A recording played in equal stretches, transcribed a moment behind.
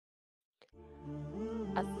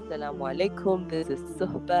Assalamu alaikum. This is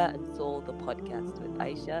Suhba and Soul, the podcast with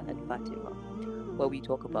Aisha and Fatima, where we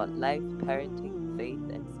talk about life, parenting, faith,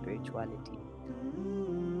 and spirituality.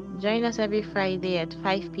 Join us every Friday at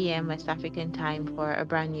 5 p.m. West African time for a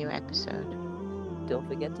brand new episode. Don't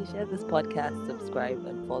forget to share this podcast, subscribe,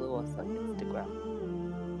 and follow us on Instagram.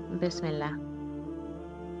 Bismillah.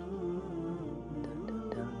 Dun, dun,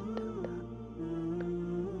 dun, dun, dun.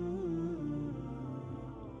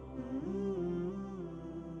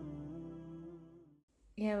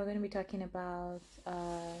 Yeah, we're going to be talking about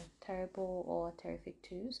terrible or terrific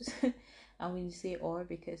twos. And we say or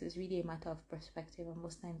because it's really a matter of perspective, and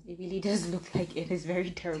most times it really does look like it is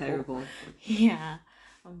very terrible. Yeah.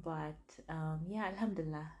 Yeah,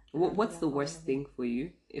 Alhamdulillah. What's the Alhamdulillah for all worst of it. thing for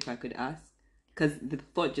you, if I could ask? Because the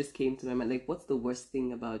thought just came to my mind. Like, what's the worst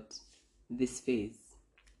thing about this phase?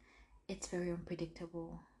 It's very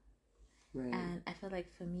unpredictable. Right. And I feel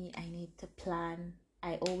like for me, I need to plan.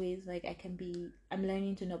 I always I'm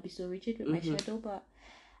learning to not be so rigid with my schedule, but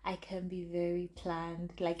I can be very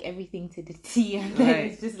planned, like everything to the T. And then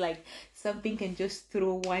Right. it's just like something can just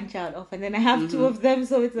throw one child off, and then I have two of them.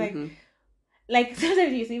 So it's like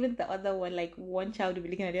sometimes you see even the other one, like one child will be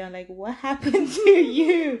looking at you and like, what happened to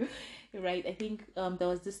you? Right. I think there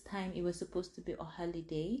was this time it was supposed to be a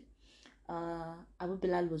holiday. Abu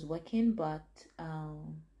Bilal was working, but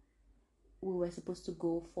we were supposed to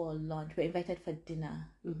go for lunch. We were invited for dinner,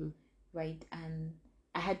 right? And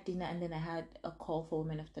I had dinner, and then I had a call for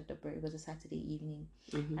Women of Tadabbur. It was a Saturday evening,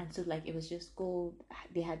 and so like it was just go.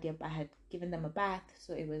 I had given them a bath,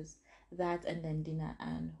 so it was that, and then dinner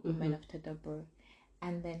and Women of Tadabbur,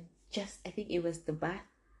 and then just I think it was the bath,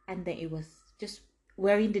 and then it was just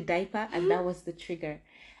wearing the diaper, and that was the trigger,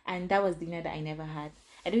 and that was dinner that I never had.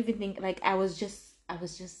 I don't even think like I was just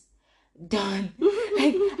done.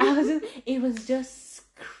 Like it was just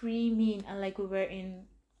screaming, and like we were in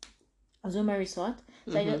Azuma Resort.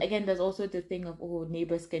 So I know, again, there's also the thing of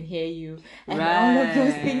neighbors can hear you and all of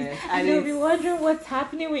those things, Right. and they'll be wondering what's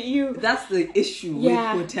happening with you. That's the issue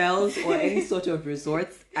Yeah. with hotels or any sort of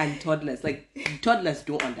resorts and toddlers. Like, toddlers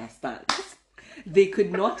don't understand. They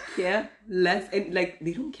could not care less, and like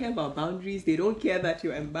they don't care about boundaries. They don't care that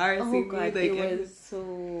you're embarrassing Oh God, me. Like, it was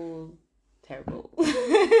so terrible.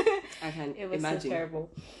 I can It was imagine. so terrible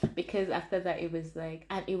because after that it was like,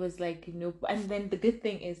 and it was like, and then the good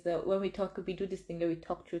thing is that when we do this thing that we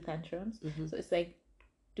talk through tantrums. So it's like,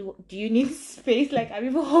 do you need space? Like, I'm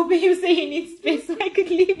even hoping you say you need space so I could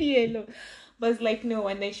leave you alone. But it's like, no,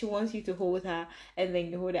 and then she wants you to hold her, and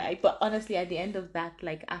then you hold her. But honestly, at the end of that,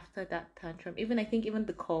 like after that tantrum, I think even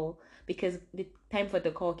the call, because the time for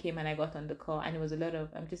the call came and I got on the call, and it was a lot of,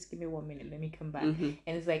 just give me 1 minute, let me come back. And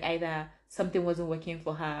it's like either something wasn't working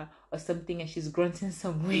for her or something, and she's grunting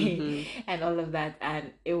some way and all of that.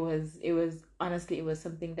 And it was honestly, it was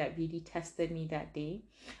something that really tested me that day.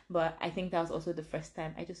 But I think that was also the first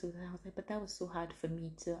time I was like, but that was so hard for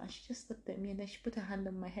me too. And she just looked at me, and then she put her hand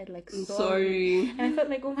on my head like, sorry. And I felt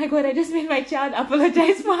like, oh my God, I just made my child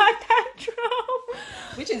apologize for her tantrum.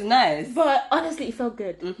 Which is nice. But honestly, it felt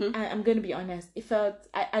good. I'm going to be honest. It felt,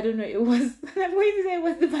 I don't know, it was, I'm going to say it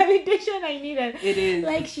was the validation I needed. It is.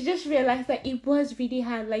 Like, she just realized that it was really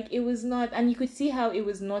hard. Like, it was not, and you could see how it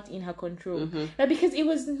was not in her control. Like, because it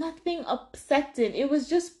was nothing upsetting. It was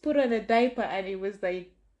just put on a diaper, and it was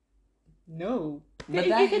like, no. But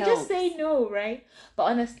you that can helps. just say no, right? But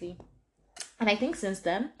honestly, and I think since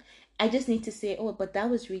then, I just need to say, oh, but that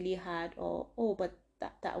was really hard, or oh, but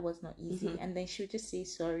that was not easy. And then she would just say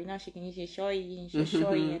sorry. Now she can usually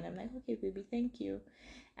sorry, and I'm like, okay, baby, thank you.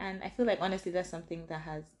 And I feel like honestly that's something that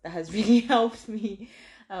has really helped me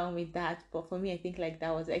with that. But for me, I think like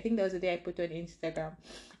that was the day I put on Instagram,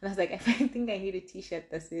 and I was like, I think I need a t-shirt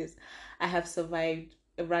that says I have survived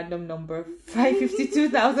a random number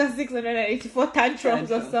 552,684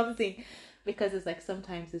 tantrums or something. Because it's like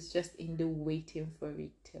sometimes it's just in the waiting for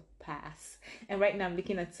it to pass. And right now I'm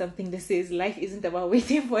looking at something that says life isn't about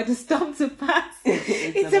waiting for the storm to pass.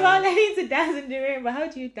 It's about learning to dance in the rain. But how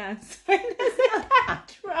do you dance when there's a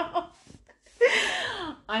tantrum?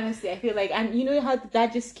 Honestly, I feel like, and you know how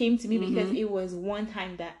that just came to me because it was one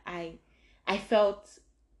time that I felt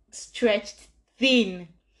stretched thin.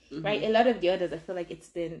 Right, a lot of the others I feel like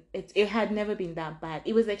it had never been that bad.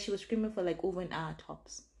 It was like she was screaming for like over an hour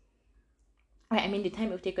tops. Right, I mean, the time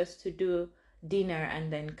it would take us to do dinner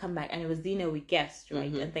and then come back, and it was dinner with guests,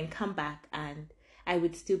 right? And then come back, and I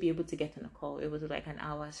would still be able to get on a call. It was like an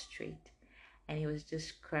hour straight, and he was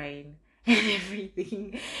just crying and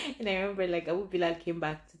everything. And I remember like Abu Bilal came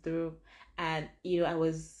back to the room, and I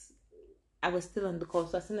was I was still on the call.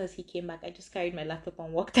 So as soon as he came back, I just carried my laptop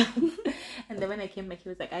and walked out. And then when I came back, he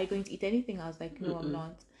was like, "Are you going to eat anything?" I was like, "No, I'm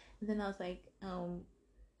not." And then I was like,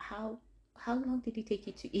 how long did it take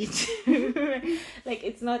you to eat? Like,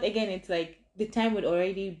 it's not, again, it's like the time would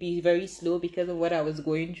already be very slow because of what I was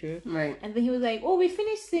going through. Right. And then he was like, "Oh, we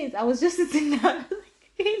finished since." I was just sitting down. I was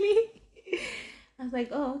like, "Really?" I was like,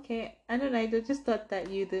 "Oh, okay." I don't know. I just thought that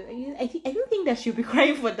I don't think that she'll be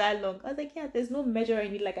crying for that long. I was like, "Yeah, there's no measure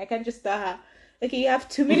in it. Like, I can't just tell her, okay, you have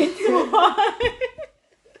 2 minutes more."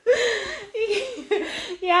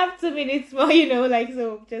 You have 2 minutes more, like,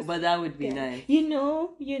 so just. But that would be nice.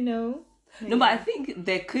 No, but I think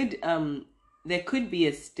there could be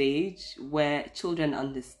a stage where children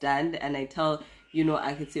understand, and I tell,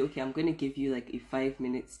 I could say, okay, I'm going to give you like a 5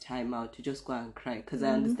 minutes timeout to just go and cry, because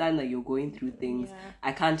I understand that you're going through things.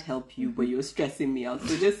 I can't help you, but you're stressing me out.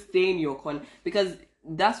 So just stay in your corner, because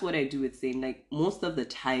that's what I do with Zane. Like, most of the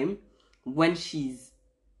time when she's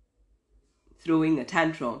throwing a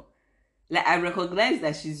tantrum, like, I recognize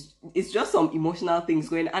that it's just some emotional things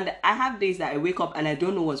going on. And I have days that I wake up and I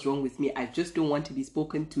don't know what's wrong with me. I just don't want to be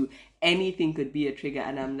spoken to. Anything could be a trigger.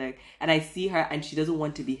 And I'm like, and I see her and she doesn't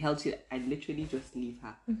want to be held. I literally just leave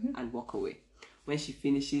her and walk away. When she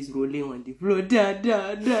finishes rolling on the floor, da,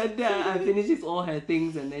 da, da, da, and finishes all her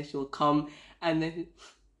things, and then she'll come, and then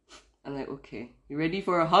I'm like, okay, you ready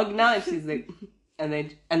for a hug now? And she's like... And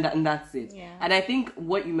that's it. Yeah. And I think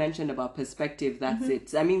what you mentioned about perspective, that's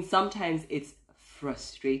it. I mean, sometimes it's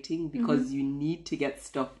frustrating because you need to get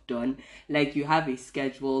stuff done. Like, you have a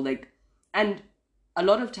schedule, and a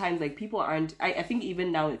lot of times, like, people aren't, I think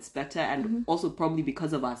even now it's better, and also probably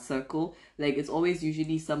because of our circle, like, it's always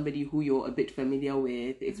usually somebody who you're a bit familiar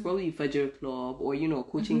with. It's probably Fajr Club or, a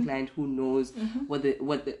coaching client who knows what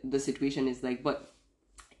the situation is like. But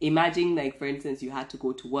imagine, like, for instance, you had to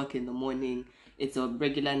go to work in the morning. It's a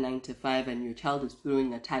regular 9 to 5, and your child is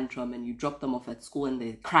throwing a tantrum, and you drop them off at school and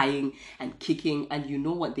they're crying and kicking, and you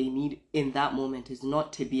know what they need in that moment is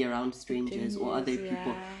not to be around strangers or other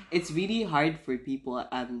people. It's really hard for people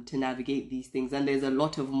to navigate these things, and there's a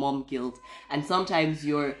lot of mom guilt, and sometimes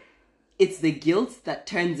it's the guilt that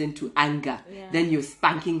turns into anger. Then you're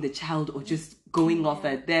spanking the child or just going off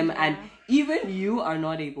at them, and even you are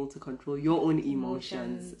not able to control your own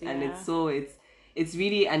emotions. And it's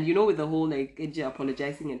really, and with the whole, like, AJ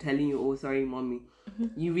apologizing and telling you, "Oh, sorry, mommy,"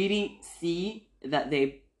 you really see that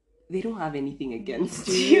they don't have anything against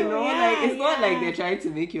you, like, it's not like they're trying to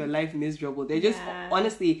make your life miserable. They're just,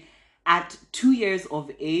 honestly, at 2 years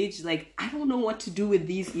of age, like, I don't know what to do with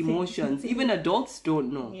these emotions. Even adults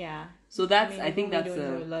don't know. So that's, I think that's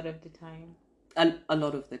a lot of the time. A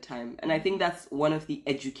lot of the time. And I think that's one of the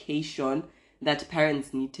education that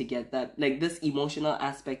parents need to get, that, like, this emotional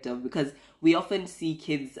aspect of, because we often see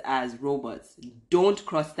kids as robots. Don't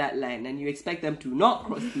cross that line, and you expect them to not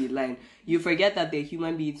cross the line. You forget that they're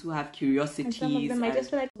human beings who have curiosities. And some of them, I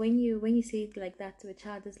just feel like when you say it like that to a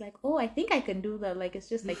child, it's like, "Oh, I think I can do that." Like, it's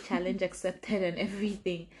just like challenge accepted and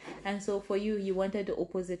everything. And so for you wanted the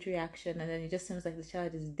opposite reaction, and then it just seems like the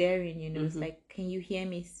child is daring. It's like, "Can you hear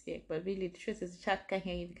me speak?" But really, the truth is the child can't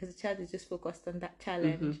hear you because the child is just focused on that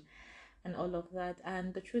challenge. And all of that.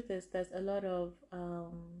 And the truth is, there's a lot of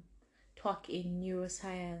talk in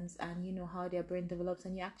neuroscience and how their brain develops,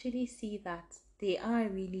 and you actually see that they are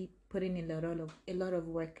really putting in a lot of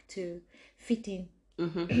work to fit in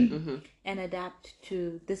and adapt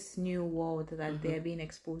to this new world that they're being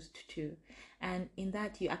exposed to. And in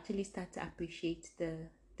that, you actually start to appreciate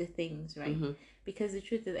the things, right? Because the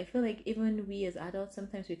truth is, I feel like even we as adults,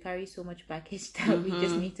 sometimes we carry so much baggage that we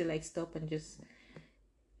just need to, like, stop and just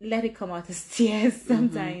let it come out as tears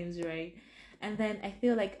sometimes, right? And then I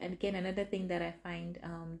feel like, again, another thing that I find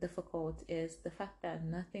difficult is the fact that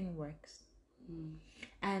nothing works.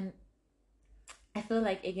 And I feel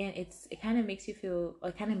like, again, it kind of makes you feel, or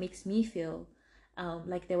it kind of makes me feel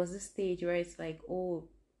like there was this stage where it's like, oh,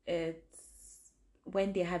 it's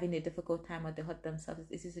when they're having a difficult time or they hurt themselves,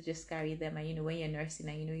 it's easy to just carry them. And when you're nursing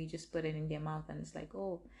and you just put it in their mouth, and it's like,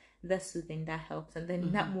 oh, that's soothing, that helps. And then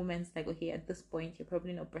in that moment, it's like, okay, at this point you're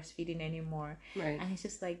probably not breastfeeding anymore, right? And it's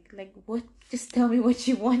just like what, just tell me what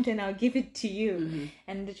you want and I'll give it to you.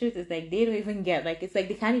 And the truth is, like, they don't even get, like, it's like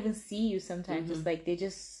they can't even see you sometimes. It's like they're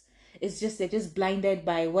just blinded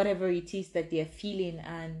by whatever it is that they're feeling.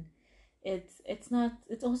 And it's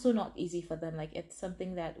also not easy for them. Like, it's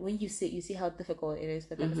something that when you see how difficult it is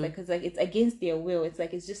for them. It's like, because, like, it's against their will. It's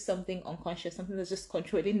like, it's just something unconscious, something that's just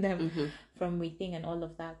controlling them from within and all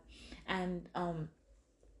of that. And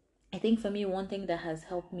I think for me, one thing that has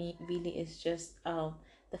helped me really is just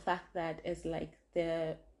the fact that it's like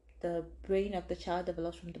the brain of the child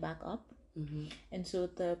develops from the back up. And so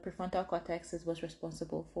the prefrontal cortex was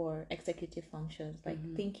responsible for executive functions like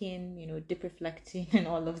thinking, deep reflecting and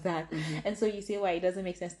all of that. And so you see why it doesn't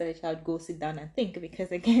make sense that a child go sit down and think,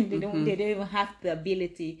 because again they don't even have the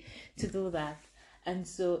ability to do that. And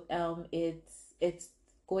so it's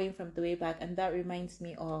going from the way back, and that reminds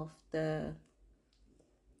me of the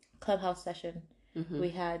clubhouse session we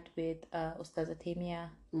had with Ustaza Temia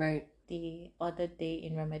right the other day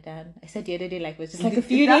in Ramadan. I said the other day like it was just like a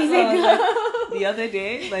few days ago. The other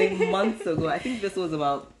day, like months ago. I think this was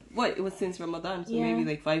about it was since Ramadan, so maybe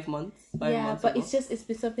like 5 months. 5 months but ago. it's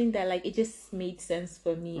been something that like it just made sense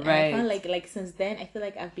for me. Right. And I found like since then I feel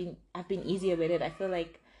like I've been easier with it. I feel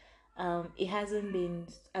like it hasn't been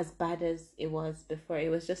as bad as it was before. It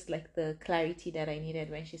was just like the clarity that I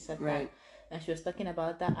needed when she said that. And she was talking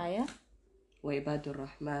about that ayah. Wa Ibadur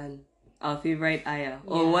Rahman. Our favorite ayah,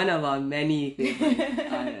 or one of our many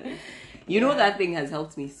favorite ayahs. You know, that thing has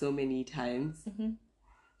helped me so many times.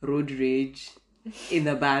 Road rage in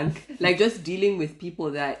the bank, like just dealing with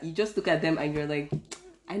people that you just look at them and you're like,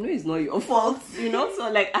 I know it's not your fault,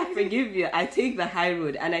 so like I forgive you, I take the high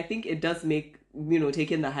road. And I think it does make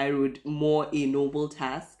taking the high road more a noble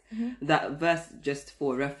task. That verse, just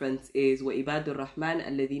for reference, is وَإِبَادُ الرَّحْمَنِ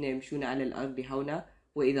الَّذِينَ يَمْشُونَ عَلَى الْأَرْضِ هَوْنًا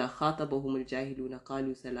وَإِذَا خَاطَبَهُمُ الْجَاهِلُونَ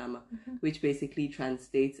قَالُوا سَلَامًا, which basically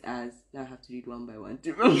translates as, now I have to read one by one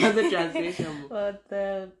to remember the translation. Well,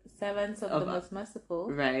 the servants of the most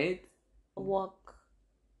merciful, right, walk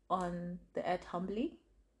on the earth humbly.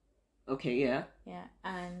 Okay, yeah,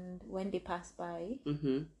 and when they pass by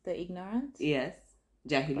the ignorant, yes,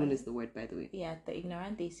 jahilun is the word, by the way. Yeah, the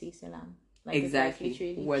ignorant, they say salam. Like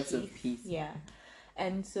exactly, words of peace. Yeah,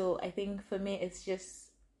 and so I think for me, it's just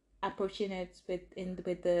approaching it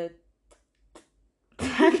with the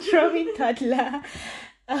tantrum toddler.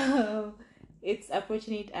 It's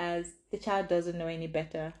approaching it as the child doesn't know any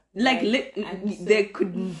better. Like there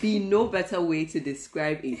could be no better way to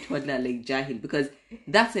describe a toddler like jahil, because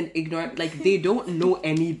that's an ignorant, like they don't know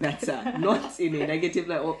any better. Not in a negative,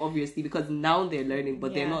 like obviously, because now they're learning,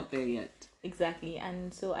 but they're not there yet. Exactly.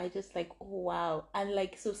 And so I just like, oh wow. And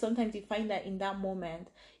like, so sometimes you find that in that moment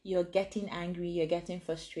you're getting angry, you're getting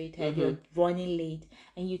frustrated, you're running late,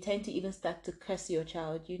 and you tend to even start to curse your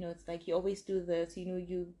child. It's like you always do this,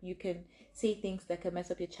 you can say things that can mess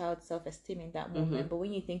up your child's self-esteem in that moment. But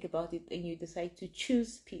when you think about it and you decide to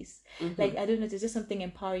choose peace, like I don't know, there's just something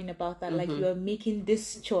empowering about that. Like you are making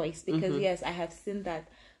this choice because yes, I have seen that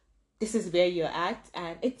this is where you're at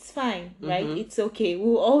and it's fine, right? It's okay,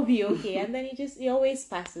 we'll all be okay. And then it always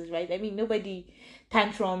passes, right? I mean, nobody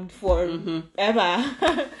tantrumed for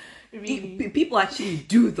ever. Really. People actually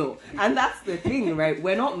do though, and that's the thing, right?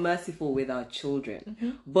 We're not merciful with our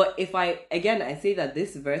children. But if I say that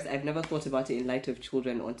this verse, I've never thought about it in light of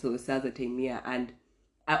children until Ustaza Temia, and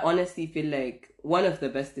I honestly feel like one of the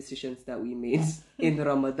best decisions that we made in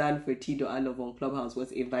Ramadan for Tido Alov on Clubhouse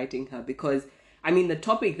was inviting her, because I mean, the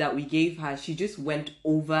topic that we gave her, she just went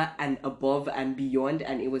over and above and beyond,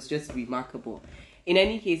 and it was just remarkable. In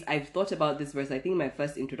any case, I've thought about this verse. I think my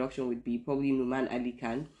first introduction would be probably Numan Ali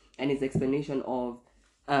Khan and his explanation of,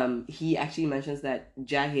 he actually mentions that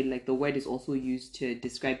jahil, like the word is also used to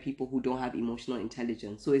describe people who don't have emotional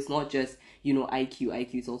intelligence. So it's not just,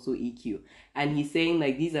 IQ is also EQ. And he's saying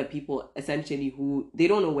like these are people essentially who, they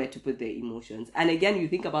don't know where to put their emotions. And again, you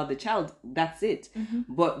think about the child, that's it.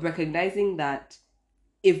 But recognizing that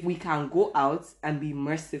if we can go out and be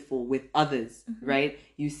merciful with others, right?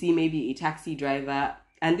 You see maybe a taxi driver,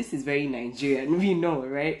 and this is very Nigerian, we know,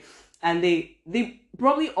 right? And they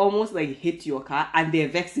probably almost like hit your car and they're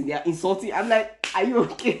vexing, they're insulting. I'm like, are you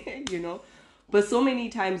okay? But so many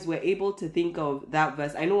times we're able to think of that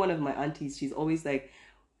verse. I know one of my aunties, she's always like,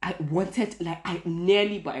 I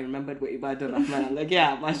remembered what Ibadah Rahman. I'm like,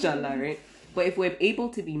 yeah, mashallah, right? But if we're able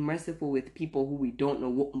to be merciful with people who we don't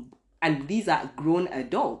know, and these are grown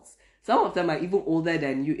adults, some of them are even older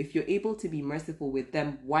than you, if you're able to be merciful with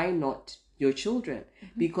them, why not your children?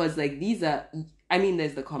 Because like these are, I mean,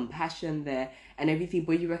 there's the compassion there and everything,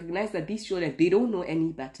 but you recognize that these children, they don't know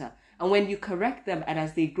any better. And when you correct them and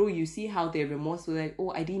as they grow, you see how they're remorseful, like, oh,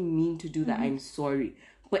 I didn't mean to do that, I'm sorry.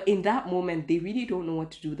 But in that moment, they really don't know what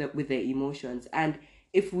to do with their emotions. And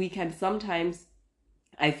if we can sometimes,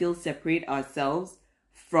 I feel, separate ourselves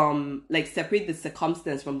from, like, separate the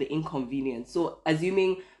circumstance from the inconvenience. So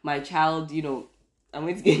assuming my child, I'm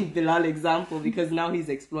going to give Bilal example because now he's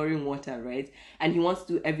exploring water, right? And he wants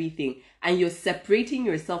to do everything. And you're separating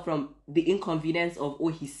yourself from the inconvenience of, oh,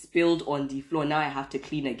 he spilled on the floor, now I have to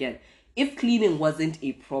clean again. if cleaning wasn't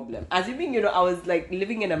a problem, assuming, I was like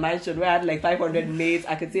living in a mansion where I had like 500 maids,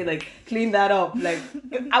 I could say like, clean that up. Like,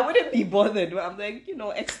 I wouldn't be bothered. I'm like,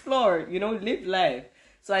 explore, live life.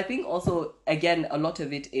 So I think also, again, a lot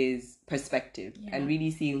of it is perspective and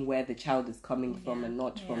really seeing where the child is coming from and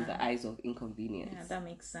not from the eyes of inconvenience. Yeah, that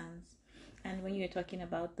makes sense. And when you were talking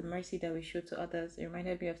about the mercy that we show to others, it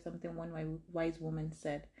reminded me of something one wise woman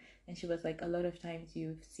said. And she was like, a lot of times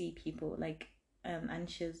you see people like, and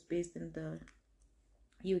she's based in the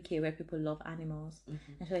UK where people love animals. And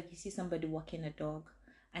she's like, you see somebody walking a dog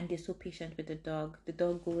and they're so patient with the dog. The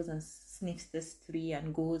dog goes and sniffs this tree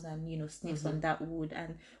and goes and, sniffs on that wood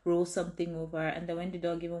and rolls something over. And then when the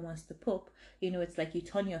dog even wants to poop, it's like you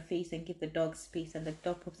turn your face and give the dog space and the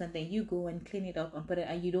dog poops and then you go and clean it up and put it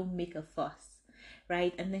and you don't make a fuss,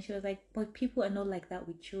 right? And then she was like, but people are not like that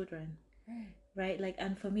with children, right? Like,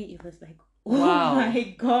 and for me, it was like, oh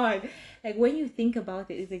my God. Like when you think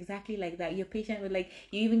about it, it's exactly like that. You're patient with like,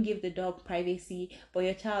 you even give the dog privacy, but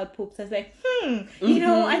your child poops and it's like,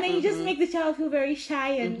 and then you just make the child feel very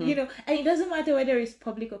shy and, and it doesn't matter whether it's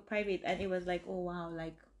public or private. And it was like, oh wow,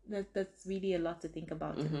 like that's really a lot to think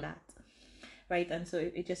about in that. Right, and so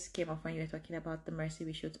it just came up when you were talking about the mercy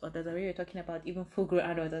we show to others, and we were talking about even full-grown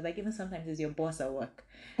adults, like even sometimes it's your boss at work,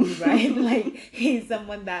 right? Like he's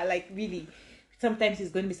someone that like really, sometimes he's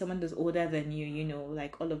going to be someone that's older than you,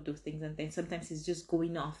 like all of those things, and then sometimes he's just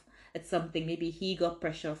going off at something. Maybe he got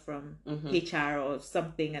pressure from HR or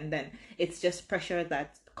something, and then it's just pressure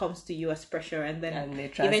that comes to you as pressure, and then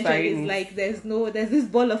eventually it's like there's this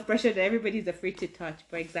ball of pressure that everybody's afraid to touch,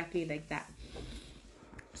 but exactly like that.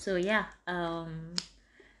 So yeah,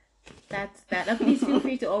 that's that. And please feel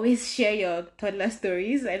free to always share your toddler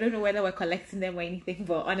stories. I don't know whether we're collecting them or anything,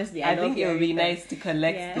 but honestly, I think it would be nice to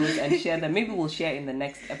collect those and share them. Maybe we'll share in the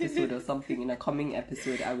next episode or something, in a coming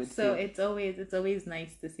episode, I would say. So it's always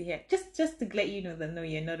nice to see here. Just to let you know that no,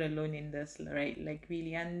 you're not alone in this, right? Like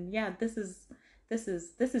really, and yeah, this is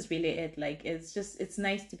really it. Like it's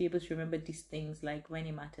nice to be able to remember these things like when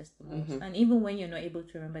it matters the most. And even when you're not able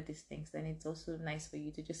to remember these things, then it's also nice for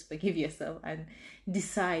you to just forgive yourself and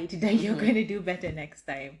decide that you're going to do better next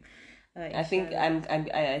time. I think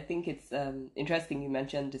I think it's interesting you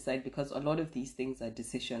mentioned decide, because a lot of these things are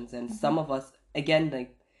decisions, and some of us, again,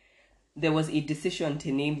 like there was a decision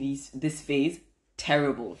to name this phase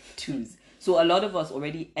terrible twos. So a lot of us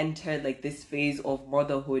already entered like this phase of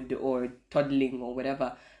motherhood or toddling or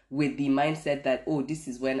whatever with the mindset that, oh, this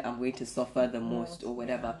is when I'm going to suffer the most or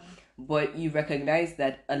whatever. Yeah. But you recognize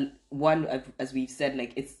that one, as we've said,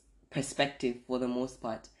 like it's perspective for the most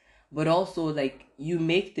part. But also like you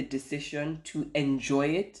make the decision to enjoy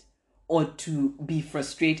it or to be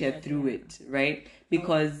frustrated through it, right?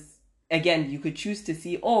 Because again, you could choose to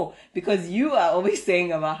see, because you are always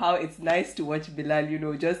saying about how it's nice to watch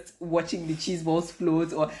Bilal, just watching the cheese balls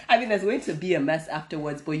float, or, I mean, there's going to be a mess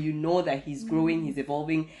afterwards, but you know that he's growing, he's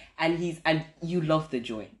evolving, and you love the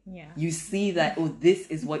joy. Yeah. You see that, this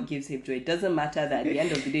is what gives him joy. It doesn't matter that at the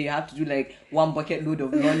end of the day, you have to do like 1 bucket load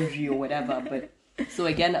of laundry or whatever, but so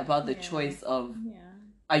again, about the choice of,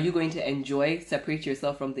 are you going to separate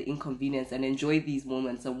yourself from the inconvenience and enjoy these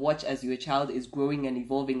moments and watch as your child is growing and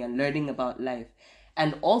evolving and learning about life?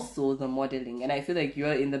 And also the modeling. And I feel like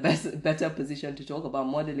you're in the better position to talk about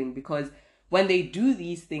modeling, because when they do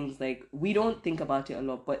these things, like we don't think about it a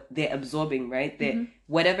lot, but they're absorbing, right? They're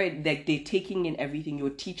whatever, like they're taking in everything.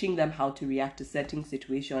 You're teaching them how to react to certain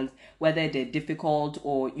situations, whether they're difficult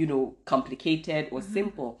or, complicated or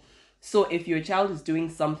simple. So if your child is doing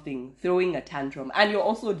something, throwing a tantrum, and you're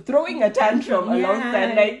also throwing a tantrum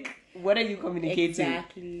alongside, like, what are you communicating?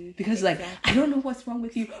 Exactly. Because like, I don't know what's wrong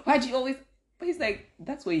with you. Why do you always... But he's like,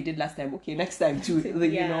 that's what you did last time. Okay, next time too.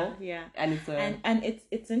 Yeah. And it's and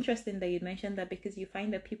it's interesting that you mentioned that, because you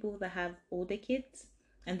find that people that have older kids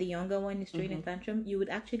and the younger one is throwing a tantrum, you would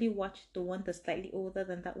actually watch the one that's slightly older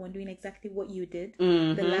than that one doing exactly what you did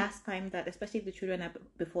the last time, that especially the children are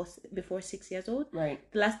before 6 years old, right?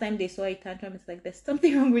 The last time they saw a tantrum, it's like there's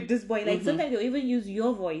something wrong with this boy. Like sometimes they'll even use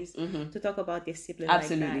your voice to talk about their sibling.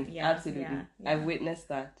 Absolutely. I've witnessed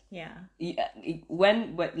that.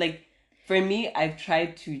 But like for me, I've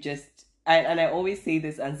tried to just and I always say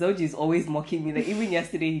this, and Zoji's always mocking me. Like even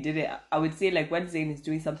yesterday he did it. I would say like when Zayn is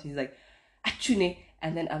doing something, he's like, actually.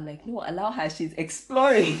 And then I'm like, no, allow her, she's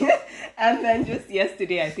exploring. And then just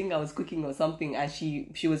yesterday, I think I was cooking or something, and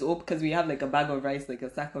she was open, because we have like a bag of rice, like a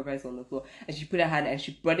sack of rice on the floor, and she put her hand and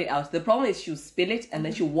she brought it out. The problem is she'll spill it, and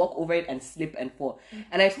then she'll walk over it and slip and fall.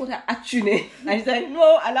 And I told her, actually, and she's like,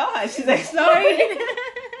 no, allow her, she's exploring.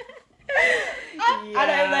 And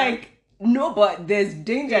I'm like, no, but there's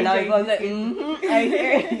danger now. I was like, I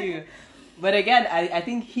hear you. But again, I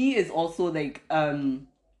think he is also like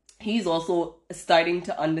he's also starting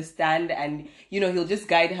to understand, and he'll just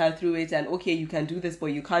guide her through it, and okay, you can do this but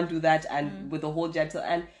you can't do that, and with the whole gentle.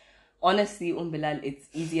 And honestly, Bilal, it's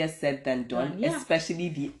easier said than done, especially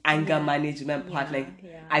the anger management part.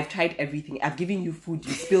 I've tried everything. I've given you food,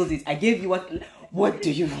 you spilled it. I gave you what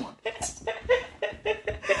do you want?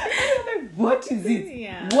 What is it?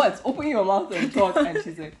 Yeah. What? Open your mouth and talk. And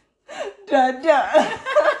she's like, Dada.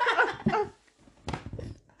 I'm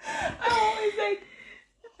always like,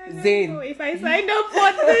 Zayn. If I signed up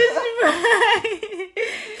for this,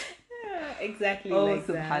 exactly. Oh, like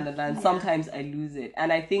subhanallah. that. And sometimes I lose it.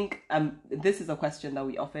 And I think this is a question that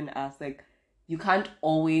we often ask, like, you can't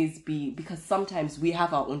always be, because sometimes we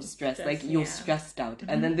have our own stress. Like, you're stressed out,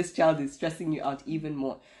 and then this child is stressing you out even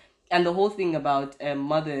more. And the whole thing about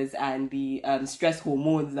mothers and the stress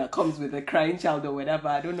hormones that comes with a crying child or whatever,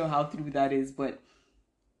 I don't know how true that is, but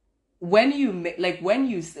what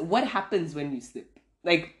happens when you slip?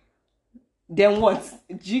 Like, then what?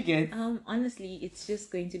 Do you get? Honestly, it's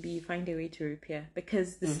just going to be find a way to repair,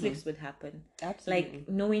 because the slips would happen. Absolutely. Like,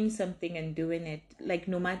 knowing something and doing it, like,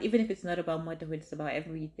 no matter, even if it's not about motherhood, it's about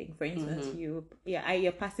everything. For instance,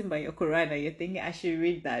 you're passing by your Quran and you're thinking, I should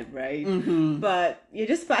read that, right? But you're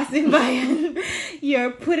just passing by and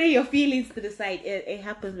you're putting your feelings to the side. It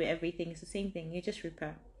happens with everything. It's the same thing. You just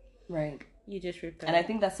repair. Right. You just repair. And I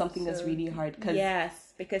think that's something that's really hard.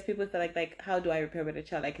 Because people feel like, how do I repair with a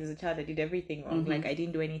child? Like, it's a child that did everything wrong. Like, I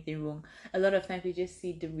didn't do anything wrong. A lot of times we just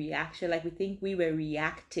see the reaction. Like, we think we were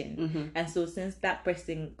reacting. And so since that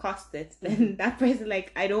person caused it, then that person,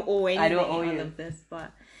 like, I don't owe anything, all of this.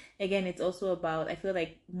 But again, it's also about, I feel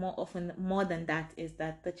like more than that, is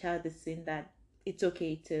that the child is seeing that it's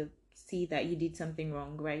okay to see that you did something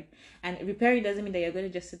wrong, right? And repairing doesn't mean that you're going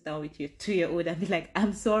to just sit down with your 2-year-old and be like,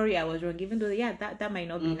 I'm sorry, I was wrong, even though that might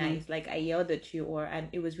not be nice, like, I yelled at you, and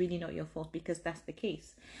it was really not your fault, because that's the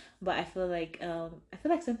case. But I feel like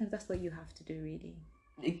sometimes that's what you have to do, really.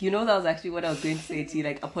 That was actually what I was going to say to you,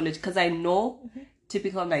 like, apologize, because I know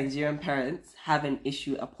typical Nigerian parents have an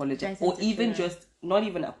issue apologizing, or even just not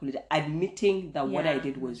even apologize, admitting that what I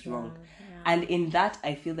did was wrong. And in that,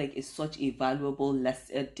 I feel like it's such a valuable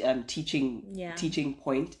teaching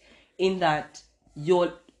point, in that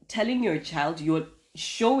you're telling your child, you're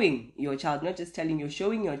showing your child, not just telling, you're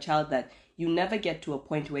showing your child that you never get to a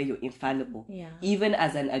point where you're infallible. Even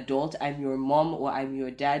as an adult, I'm your mom or I'm your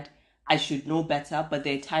dad, I should know better, but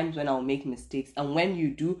there are times when I'll make mistakes. And when you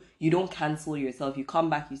do, you don't cancel yourself. You come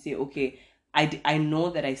back, you say, okay, I know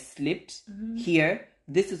that I slipped here.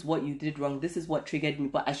 This is what you did wrong. This is what triggered me,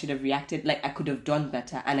 but I should have reacted. Like, I could have done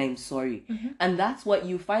better, and I'm sorry. And that's what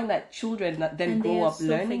you find, that children then grow up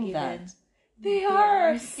learning forgiven. That. They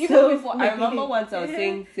are. Even before, I remember once I was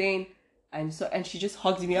saying, I'm sorry, and she just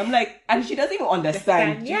hugged me. I'm like, and she doesn't even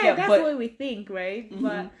understand. That's what we think, right?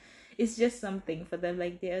 But it's just something for them.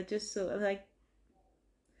 Like, they are just so, like,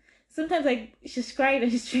 sometimes, like, she's crying and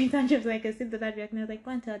she's throwing tantrums, like, I see the dad reacting, I was like,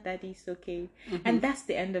 go and tell daddy it's okay. And that's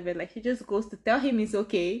the end of it. Like, she just goes to tell him it's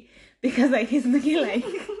okay, because, like, he's looking like,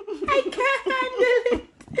 I can't handle it.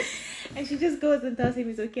 And she just goes and tells him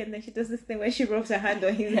it's okay, and then she does this thing where she rubs her hand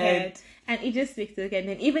on his head, and it just speaks to her. And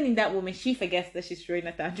then even in that moment, she forgets that she's throwing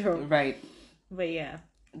a tantrum. Right. But yeah.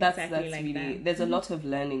 That's like really, that. There's a lot of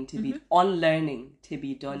learning to be, unlearning to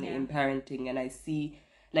be done in parenting. And I see,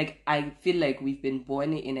 like, I feel like we've been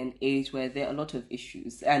born in an age where there are a lot of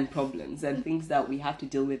issues and problems and things that we have to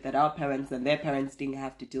deal with, that our parents and their parents didn't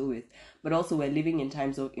have to deal with. But also, we're living in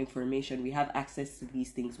times of information. We have access to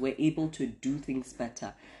these things. We're able to do things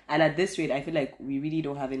better. And at this rate, I feel like we really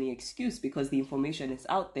don't have any excuse, because the information is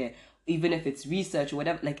out there. Even if it's research or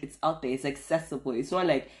whatever, like, it's out there, it's accessible. It's not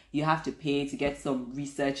like you have to pay to get some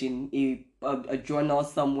research in a journal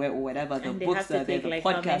somewhere or whatever. The books are there, the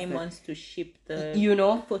podcasts. How many months to ship the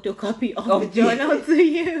photocopy of the journal to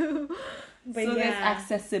you? But so there's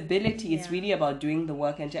accessibility. It's really about doing the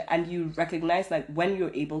work, and you recognize, like, when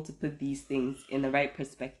you're able to put these things in the right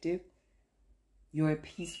perspective, you're a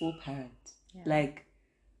peaceful parent. Like,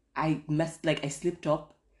 I slipped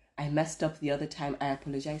up. I messed up the other time. I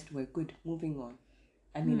apologized. We're good. Moving on.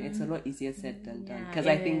 I mean, it's a lot easier said than done. Because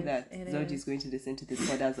I think that Zoji is going to listen to this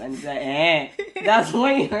podcast and be like, that's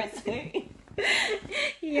what you're saying.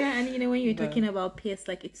 Yeah, and when you're talking about peers,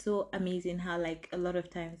 like, it's so amazing how, like, a lot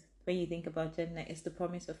of times when you think about Jannah, it's the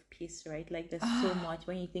promise of peace, right? Like there's so much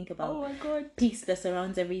when you think about Oh my God. peace that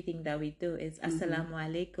surrounds everything that we do. Is assalamu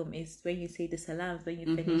alaikum, is when you say the salams, when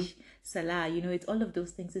you finish salah, you know, it's all of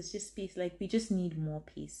those things. It's just peace. Like we just need more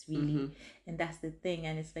peace, really. And that's the thing.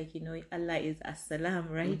 And it's like, you know, Allah is as-salam,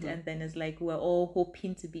 right? And then it's like we're all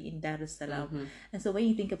hoping to be in Dar es-Salam. And so when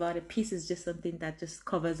you think about it, peace is just something that just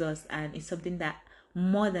covers us, and it's something that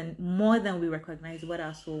more than we recognize what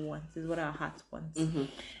our soul wants, is what our heart wants.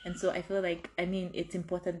 And so I feel like, I mean, it's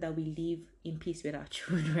important that we live in peace with our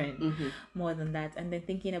children more than that. And then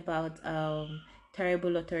thinking about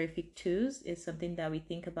terrible or terrific twos is something that we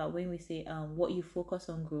think about when we say what you focus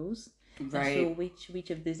on grows. Right. And so which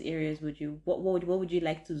of these areas would you what would you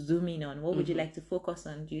like to zoom in on? What would you like to focus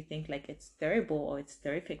on? Do you think like it's terrible or it's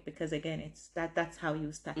terrific? Because again, it's that's how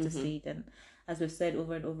you start to see it. And as we've said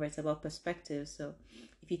over and over, it's about perspective. So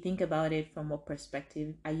if you think about it from what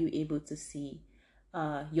perspective, are you able to see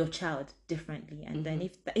your child differently? And then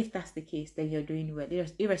if that's the case, then you're doing well,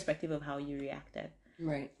 irrespective of how you reacted.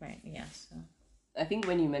 Right. Yeah. So I think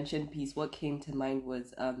when you mentioned peace, what came to mind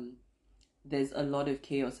was there's a lot of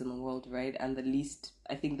chaos in the world, right? And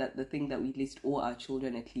I think that the thing that we least owe our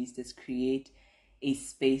children at least is create a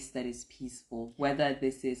space that is peaceful. Whether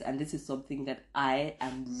this is something that I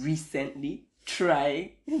am recently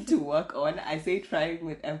trying to work on. I say trying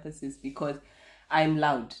with emphasis because I'm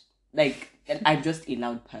loud. Like, I'm just a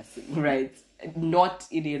loud person, right? Not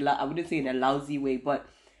in I wouldn't say in a lousy way, but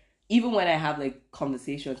even when I have like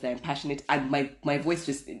conversations that I'm passionate, my voice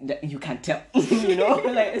just, you can tell, you know,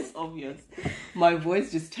 like it's obvious. My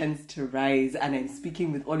voice just tends to rise, and I'm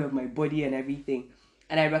speaking with all of my body and everything.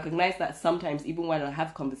 And I recognize that sometimes, even when I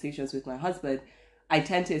have conversations with my husband, I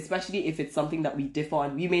tend to, especially if it's something that we differ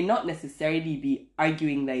on, we may not necessarily be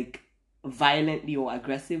arguing like violently or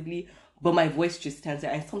aggressively, but my voice just tends to,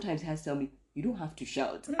 and sometimes he has to tell me, you don't have to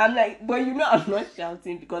shout. I'm like, but you know, I'm not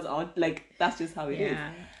shouting because that's just how it is.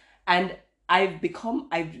 And I've become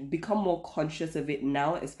more conscious of it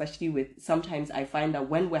now, especially with, sometimes I find that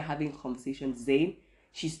when we're having conversations, Zayn,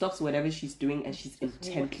 she stops whatever she's doing and she's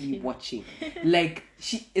intently watching. Like,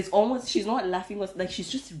 she's not laughing, like she's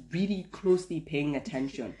just really closely paying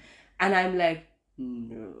attention. And I'm like,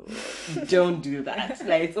 no, don't do that.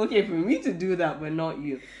 Like, it's okay for me to do that, but not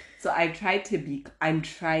you. So I'm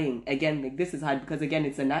trying, again, like this is hard because again,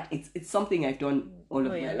 it's something I've done all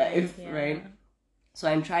of my life, right? So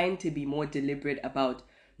I'm trying to be more deliberate about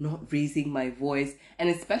not raising my voice. And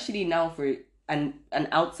especially now for an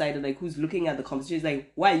outsider, like, who's looking at the conversation,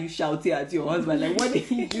 like, why are you shouting at your husband? Like, what did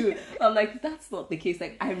he do? I'm like, that's not the case.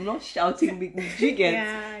 Like, I'm not shouting because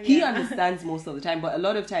he understands most of the time. But a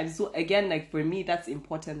lot of times, so again, like, for me, that's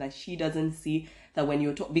important that she doesn't see that when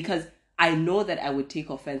you're talking, because I know that I would take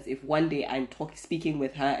offense if one day I'm speaking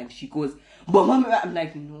with her and she goes, but mama, I'm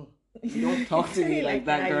like, no. You don't talk to me like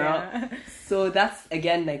that, girl. Yeah. So that's,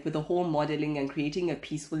 again, like with the whole modeling and creating a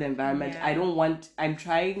peaceful environment. I'm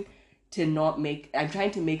trying to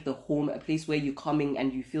make the home a place where you're coming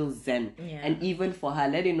and you feel zen. And even for her,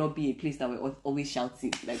 let it not be a place that we're always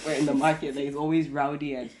shouting, like we're in the market, like it's always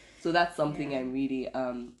rowdy. And so that's something I'm really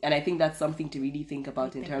and I think that's something to really think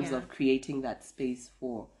about in terms of creating that space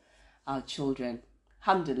for our children.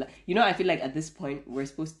 Alhamdulillah. You know, I feel like at this point we're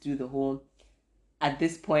supposed to do the whole, at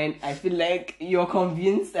this point, I feel like you're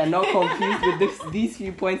convinced and not confused with these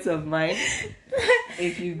few points of mine.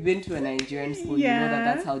 If you've been to a Nigerian school, you know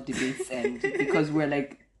that's how debates end. Because we're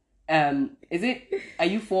like, are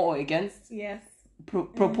you for or against? Yes.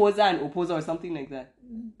 Proposer and opposer or something like that.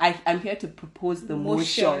 I'm here to propose the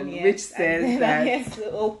motion which says that. Yes,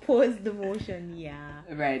 oppose the motion,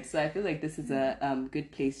 Right, so I feel like this is a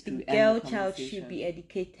good place to end the girl child should be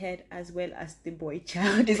educated as well as the boy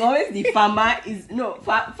child. It's always the farmer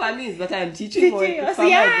farming is better than teaching or the farmer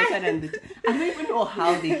is better than the... I don't even know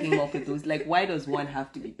how they came up with those. Like, why does one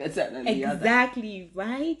have to be better than the other? Exactly,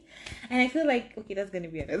 right? And I feel like, okay, that's going to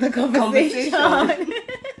be another conversation.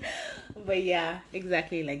 But yeah,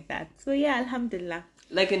 exactly like that. So yeah, alhamdulillah.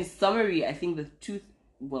 Like, in summary, I think the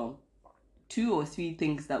two or three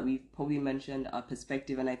things that we've probably mentioned are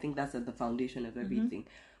perspective, and I think that's at the foundation of everything.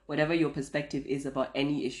 Whatever your perspective is about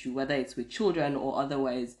any issue, whether it's with children or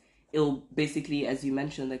otherwise, it'll basically, as you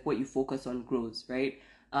mentioned, like what you focus on grows, right?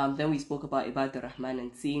 Then we spoke about Ibad ar-Rahman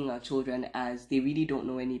and seeing our children as they really don't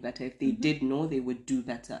know any better. If they did know, they would do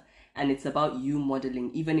better. And it's about you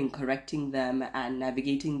modeling, even in correcting them and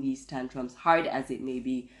navigating these tantrums, hard as it may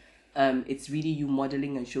be. It's really you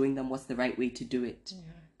modeling and showing them what's the right way to do it.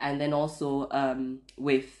 And then also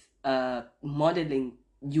with modeling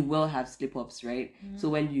you will have slip-ups, right? So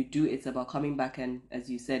when you do, it's about coming back and, as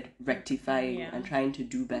you said, rectifying and trying to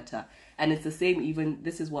do better. And it's the same, even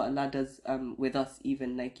this is what Allah does with us,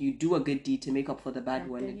 even like you do a good deed to make up for the bad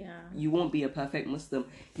one. You won't be a perfect Muslim,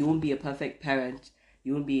 you won't be a perfect parent,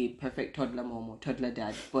 you won't be a perfect toddler mom or toddler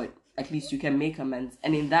dad, but at least you can make amends.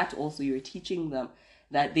 And in that also, you're teaching them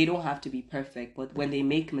that they don't have to be perfect, but when they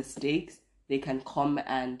make mistakes, they can come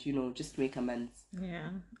and, you know, just make amends. Yeah,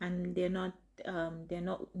 and they're not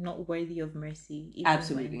worthy of mercy. Even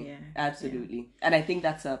Absolutely. And I think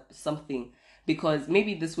that's something, because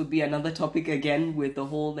maybe this would be another topic again with the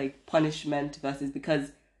whole like punishment versus,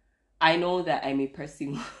 because I know that I'm a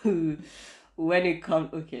person who, when it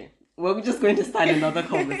comes, okay, well, we're just going to start another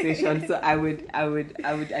conversation. So I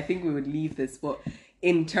think we would leave this, but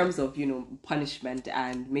in terms of, you know, punishment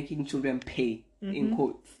and making children pay in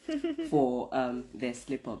quotes for their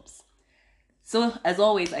slip-ups. So, as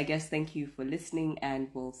always, I guess thank you for listening, and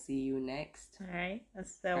we'll see you next. All right.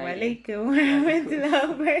 Assalamualaikum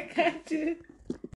warahmatullahi wabarakatuh.